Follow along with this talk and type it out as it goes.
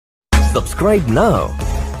Subscribe now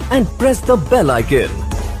and press the bell icon.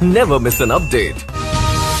 Never miss an update.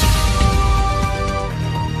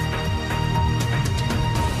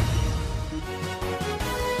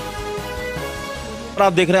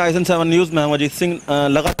 आप देख रहे हैं ISN7 न्यूज़ में अजीत सिंह।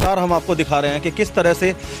 लगातार हम आपको दिखा रहे हैं कि किस तरह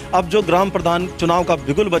से अब जो ग्राम प्रधान चुनाव का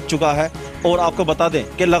बिगुल बज चुका है, और आपको बता दें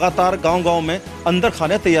कि लगातार गांव-गांव में अंदर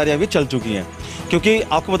खाने तैयारियां भी चल चुकी हैं, क्योंकि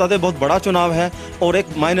आपको बता दें बहुत बड़ा चुनाव है और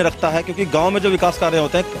एक मायने रखता है, क्योंकि गांव में जो विकास कार्य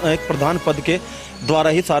होते हैं एक प्रधान पद के द्वारा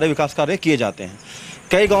ही सारे विकास कार्य किए जाते हैं।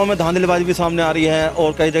 कई गाँव में धांधलीबाजी भी सामने आ रही है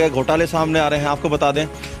और कई जगह घोटाले सामने आ रहे हैं, आपको बता दें।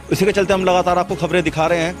 इसी के चलते हम लगातार आपको खबरें दिखा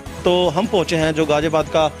रहे हैं। तो हम पहुंचे हैं जो गाजियाबाद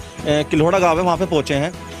का किल्होड़ा गांव है, वहां पे पहुंचे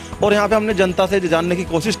हैं और यहां पे हमने जनता से जानने की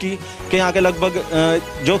कोशिश की कि यहां के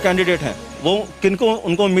लगभग जो कैंडिडेट हैं वो किनको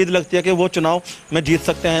उनको उम्मीद लगती है कि वो चुनाव में जीत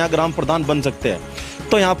सकते हैं या ग्राम प्रधान बन सकते हैं।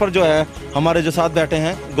 तो यहाँ पर जो है हमारे जो साथ बैठे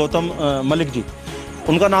हैं गौतम मलिक जी,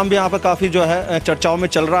 उनका नाम भी यहाँ पर काफ़ी जो है चर्चाओं में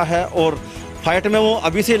चल रहा है और फाइट में वो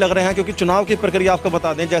अभी से ही लग रहे हैं, क्योंकि चुनाव की प्रक्रिया आपको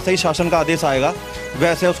बता दें जैसे ही शासन का आदेश आएगा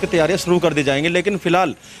वैसे उसकी तैयारियां शुरू कर दी जाएंगी। लेकिन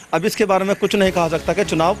फिलहाल अब इसके बारे में कुछ नहीं कहा सकता कि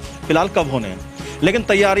चुनाव फिलहाल कब होने हैं, लेकिन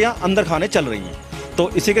तैयारियां अंदर खाने चल रही हैं। तो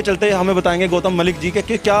इसी के चलते हमें बताएंगे गौतम मलिक जी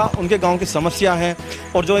कि क्या उनके गाँव की समस्या हैं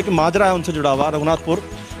और जो एक माजरा है उनसे जुड़ा हुआ रघुनाथपुर,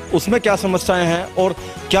 उसमें क्या समस्याएँ हैं और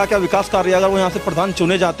क्या क्या विकास कार्य अगर वो यहाँ से प्रधान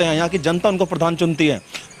चुने जाते हैं, यहाँ की जनता उनको प्रधान चुनती है,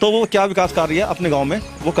 तो वो क्या विकास कार्य अपने गाँव में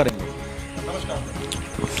वो करेंगे।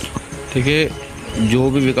 ठीक है, जो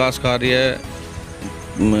भी विकास कार्य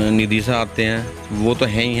निधि से आते हैं वो तो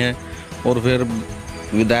हैं ही हैं, और फिर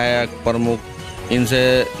विधायक प्रमुख इनसे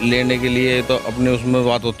लेने के लिए तो अपने उसमें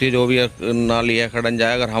बात होती है, जो भी नाली है खड़न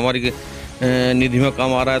जाए, अगर हमारी निधि में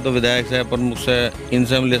काम आ रहा है तो विधायक से प्रमुख से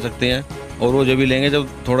इनसे हम ले सकते हैं, और वो जब भी लेंगे जब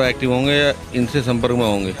थोड़ा एक्टिव होंगे या इनसे संपर्क में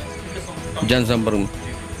होंगे, जनसंपर्क में,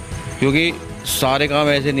 क्योंकि सारे काम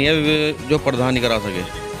ऐसे नहीं है जो प्रधान ही करा सके।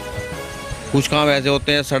 कुछ काम ऐसे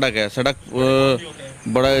होते हैं, सड़क है, सड़क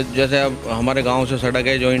बड़ा, जैसे अब हमारे गांव से सड़क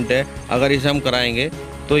है जॉइंट है, अगर इसे हम कराएंगे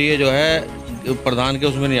तो ये जो है प्रधान के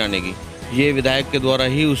उसमें नहीं आने की, ये विधायक के द्वारा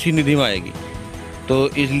ही उसी निधि में आएगी। तो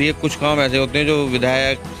इसलिए कुछ काम ऐसे होते हैं जो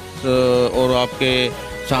विधायक और आपके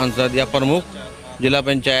सांसद या प्रमुख जिला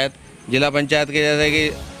पंचायत के, जैसे कि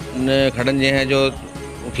खड़ंजे हैं जो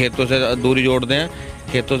खेतों से दूरी जोड़ते हैं,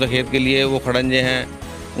 खेतों से खेत के लिए वो खड़ंजे हैं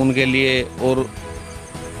उनके लिए, और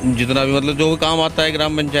जितना भी मतलब जो भी काम आता है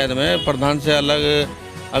ग्राम पंचायत में प्रधान से अलग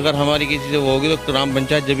अगर हमारी किसी से वो होगी तो ग्राम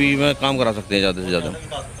पंचायत जब भी में काम करा सकते हैं ज़्यादा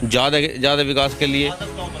से ज़्यादा विकास के लिए।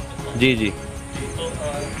 जी जी। तो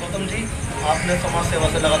गौतम जी, आपने समाज सेवा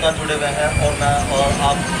से लगातार जुड़े हुए हैं और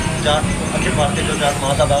आप अखिल भारतीय जो जाट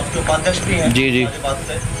महासभा उसके उपाध्यक्ष भी हैं। जी जी।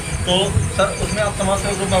 तो सर उसमें आप समाज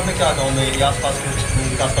सेवा ग्रुप में आपने क्या गाँव में या आसपास के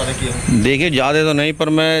विकास कार्य किए? देखिए ज़्यादा तो नहीं, पर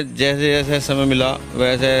मैं जैसे जैसे समय मिला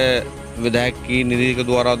वैसे विधायक की निधि के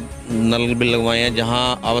द्वारा नल भी लगवाए हैं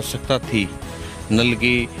जहां आवश्यकता थी नल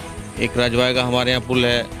की। एक राजवाई का हमारे यहाँ पुल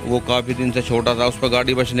है, वो काफ़ी दिन से छोटा था, उस पर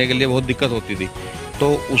गाड़ी बचने के लिए बहुत दिक्कत होती थी, तो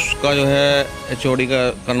उसका जो है चौड़ी का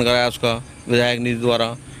करण कराया उसका विधायक निधि द्वारा।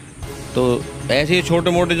 तो ऐसे ही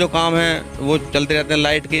छोटे मोटे जो काम हैं वो चलते रहते हैं।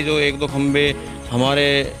 लाइट के जो एक दो खंबे हमारे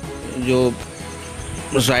जो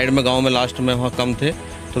साइड में गाँव में लास्ट में वहाँ कम थे,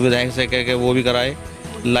 तो विधायक से कह के वो भी कराए।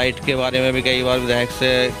 लाइट के बारे में भी कई बार विधायक से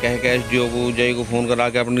कह के SDO को जय को फ़ोन करा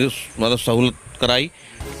के अपनी मतलब सहूलत कराई,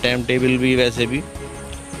 टाइम टेबल भी वैसे भी।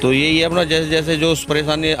 तो यही है अपना, जैसे जैसे जो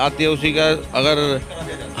परेशानी आती है उसी का अगर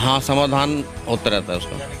हाँ समाधान होता रहता है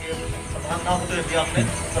उसका।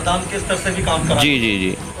 प्रधान के स्तर से भी काम करा। जी जी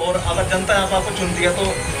जी। और अगर जनता यहाँ पर आपको चुनती है तो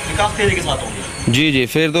विकास तेजी के साथ होगी। जी जी,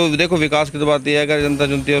 फिर तो देखो विकास की तो बात यह है, अगर जनता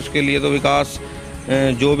चुनती है उसके लिए तो विकास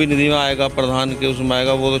जो भी निधि में आएगा प्रधान के उसमें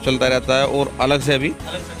आएगा वो तो चलता रहता है, और अलग से भी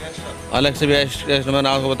मैंने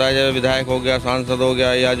आपको बताया जाए विधायक हो गया, सांसद हो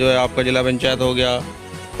गया, या जो है आपका जिला पंचायत हो गया,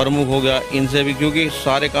 प्रमुख हो गया, इनसे भी, क्योंकि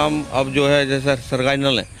सारे काम अब जो है जैसे सरकारी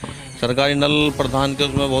नल है, सरकारी नल प्रधान के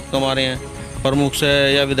उसमें बहुत कम आ रहे हैं, प्रमुख से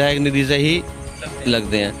या विधायक निधि से ही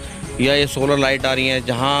लगते हैं। या ये सोलर लाइट आ रही हैं,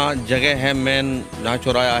 जहाँ जगह है मेन जहाँ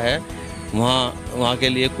चौराया है वहाँ के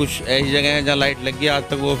लिए कुछ ऐसी जगह हैं जहाँ लाइट लग गई, आज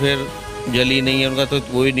तक वो फिर जली नहीं है, उनका तो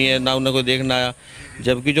वही नहीं है, ना उन्हें कोई देखना आया।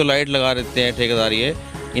 जबकि जो लाइट लगा देते हैं ठेकेदार ये,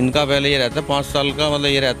 इनका पहले ये रहता है 5 साल का, मतलब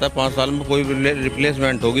ये रहता है 5 साल में कोई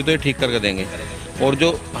रिप्लेसमेंट होगी तो ये ठीक करके देंगे, और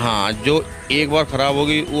जो जो एक बार ख़राब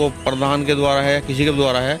होगी वो प्रधान के द्वारा है, किसी के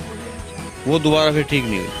द्वारा है, वो दोबारा फिर ठीक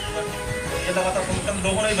नहीं हुई। ये लगातार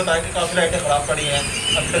लोगों ने भी बताया कि काफ़ी लाइटें ख़राब पड़ी हैं,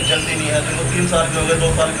 अब तक जल्दी नहीं है, जिनको 3 साल भी हो गए,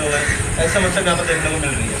 2 साल भी हो गए, ऐसे समस्या यहाँ पर देखने को मिल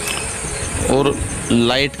रही है। और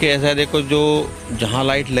लाइट के ऐसा देखो, जो जहाँ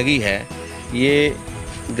लाइट लगी है ये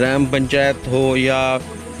ग्राम पंचायत हो या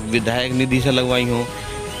विधायक निधि से लगवाई हो,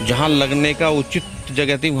 जहाँ लगने का उचित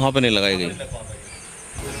जगह थी वहाँ पर नहीं लगाई गई,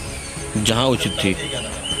 जहाँ उचित थी।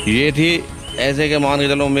 ये थी ऐसे के मान के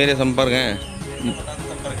चलो मेरे संपर्क हैं,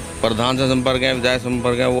 प्रधान से संपर्क हैं, विधायक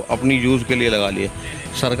संपर्क हैं, वो अपनी यूज़ के लिए लगा लिए।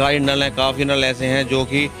 सरकारी नल हैं, काफ़ी नल ऐसे हैं जो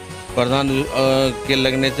कि प्रधान के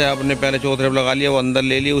लगने से अपने पहले चौथे लगा लिए, वो अंदर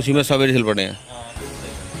ले लिए, उसी में सवेरे छिल पड़े हैं।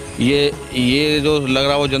 ये जो लग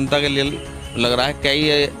रहा है वो जनता के लिए लग रहा है।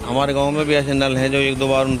 कई हमारे गांव में भी ऐसे नल हैं जो 1-2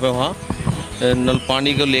 बार उन पर वहाँ नल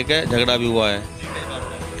पानी को लेकर झगड़ा भी हुआ है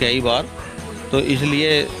कई बार। तो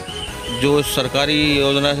इसलिए जो सरकारी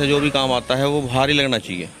योजना से जो भी काम आता है वो भारी लगना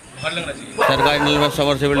चाहिए। सरकारी नल में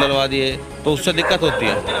सबमर्सिबल डलवा दिए तो उससे दिक्कत होती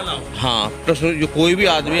है। हाँ, तो जो कोई भी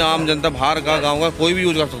आदमी, आम जनता, बाहर का गाँव का कोई भी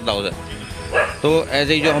यूज कर सकता है उसे। तो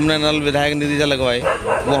ऐसे ही जो हमने नल विधायक निधि से लगवाए,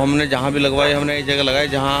 वो हमने जहाँ भी लगवाए, हमने एक जगह लगाए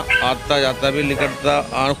जहाँ आता जाता भी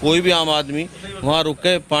निकटता कोई भी आम आदमी वहाँ रुक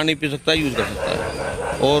के पानी पी सकता है, यूज़ कर सकता है।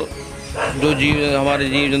 और जो हमारे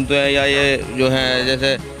जीव जंतु हैं या ये जो हैं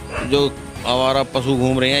जैसे जो आवारा पशु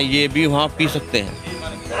घूम रहे हैं, ये भी वहाँ पी सकते हैं।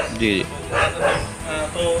 जी जी।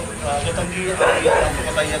 तो गौतम जी,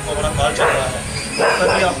 आपको बताइए कोरोना काल चल रहा है,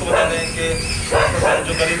 तभी आपको बता दें कि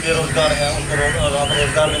जो गरीब बेरोजगार हैं उनको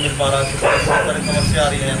रोजगार नहीं मिल पा रहा है, किसी समस्या आ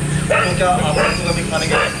रही है, तो क्या आपको कभी खाने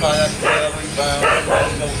की व्यवस्था आया?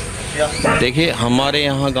 देखिए, हमारे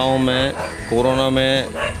यहाँ गांव में कोरोना में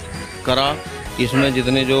करा, इसमें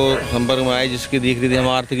जितने जो संपर्क में आए, जिसकी देख रही थी हम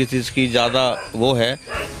आर्थिक चीज़ की ज़्यादा वो है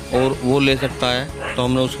और वो ले सकता है, तो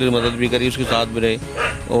हमने उसकी मदद भी करी, उसके साथ भी रहे।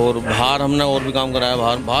 और बाहर हमने और भी काम कराया,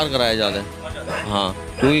 बाहर कराया ज़्यादा। हाँ,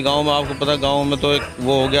 क्योंकि गांव में आपको पता है, गांव में तो एक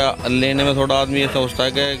वो हो गया, लेने में थोड़ा आदमी ये सोचता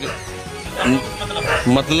है कि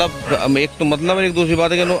मतलब एक तो मतलब है, एक दूसरी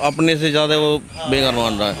बात है कि अपने से ज़्यादा वो बेकार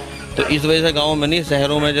मान रहा है। तो इस वजह से गांव में नहीं,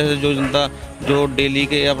 शहरों में जैसे जो जनता जो डेली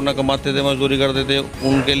के अपना कमाते थे, मजदूरी करते थे,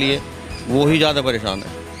 उनके लिए वो ही ज़्यादा परेशान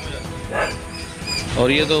है।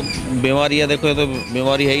 और ये तो बीमारी है, देखो ये तो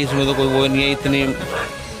बीमारी है, इसमें तो कोई वो नहीं है इतनी।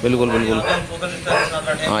 बिल्कुल बिल्कुल।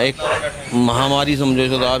 हाँ, एक महामारी समझो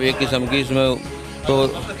इसको, तो आप एक किस्म की इसमें तो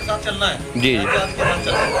चलना है। जी जी।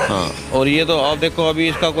 हाँ, और ये तो आप देखो अभी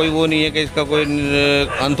इसका कोई वो नहीं है कि इसका कोई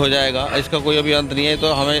अंत हो जाएगा, इसका कोई अभी अंत नहीं है।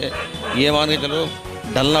 तो हमें ये मान के चलो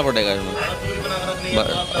ढलना पड़ेगा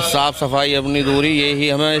इसमें। साफ सफाई, अपनी दूरी, यही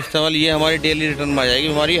हमें इस्तेमाल, ये हमारी डेली रिटर्न में आ जाएगी,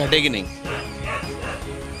 बीमारी हटेगी नहीं।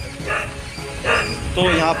 तो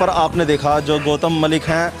यहाँ पर आपने देखा जो गौतम मलिक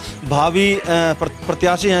हैं, भावी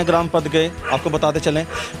प्रत्याशी हैं ग्राम पद के, आपको बताते चलें,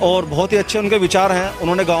 और बहुत ही अच्छे उनके विचार हैं।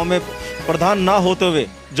 उन्होंने गांव में प्रधान ना होते हुए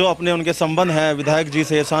जो अपने उनके संबंध हैं विधायक जी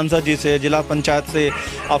से, सांसद जी से, जिला पंचायत से,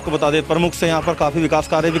 आपको बता दें प्रमुख से, यहाँ पर काफ़ी विकास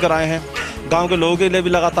कार्य भी कराए हैं। गांव के लोगों के लिए भी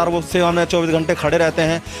लगातार वो सेवा में 24 घंटे खड़े रहते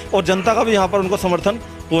हैं और जनता का भी यहाँ पर उनको समर्थन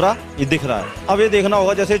पूरा ये दिख रहा है। अब ये देखना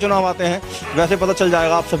होगा, जैसे चुनाव आते हैं वैसे पता चल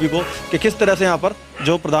जाएगा आप सभी को कि किस तरह से यहाँ पर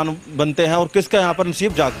जो प्रधान बनते हैं और किसका यहाँ पर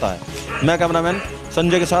नसीब जागता है। मैं कैमरामैन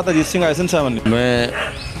संजय के साथ अजीत सिंह, ISN7। मैं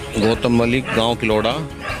गौतम मलिक, गाँव किलोड़ा।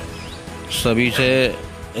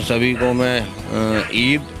 सभी को मैं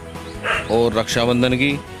ईद और रक्षाबंधन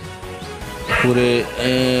की, पूरे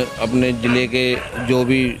अपने ज़िले के जो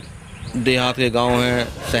भी देहात के गांव हैं,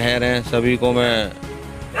 शहर हैं, सभी को मैं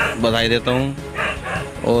बधाई देता हूं।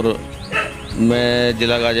 और मैं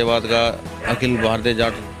जिला गाजियाबाद का अखिल भारतीय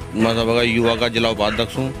जाट महासभा का युवा का जिला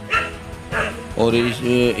उपाध्यक्ष हूं। और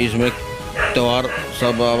इसमें त्यौहार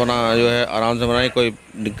सब अपना जो है आराम से मनाएं, कोई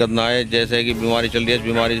दिक्कत ना आए। जैसे कि बीमारी चल रही है, इस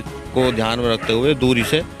बीमारी को ध्यान में रखते हुए दूरी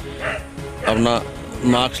से अपना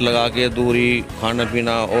मास्क लगा के दूरी, खाना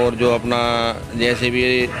पीना और जो अपना जैसे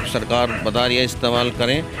भी सरकार बता रही है इस्तेमाल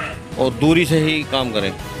करें और दूरी से ही काम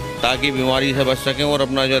करें, ताकि बीमारी से बच सकें और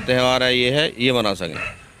अपना जो त्यौहार है ये मना सकें।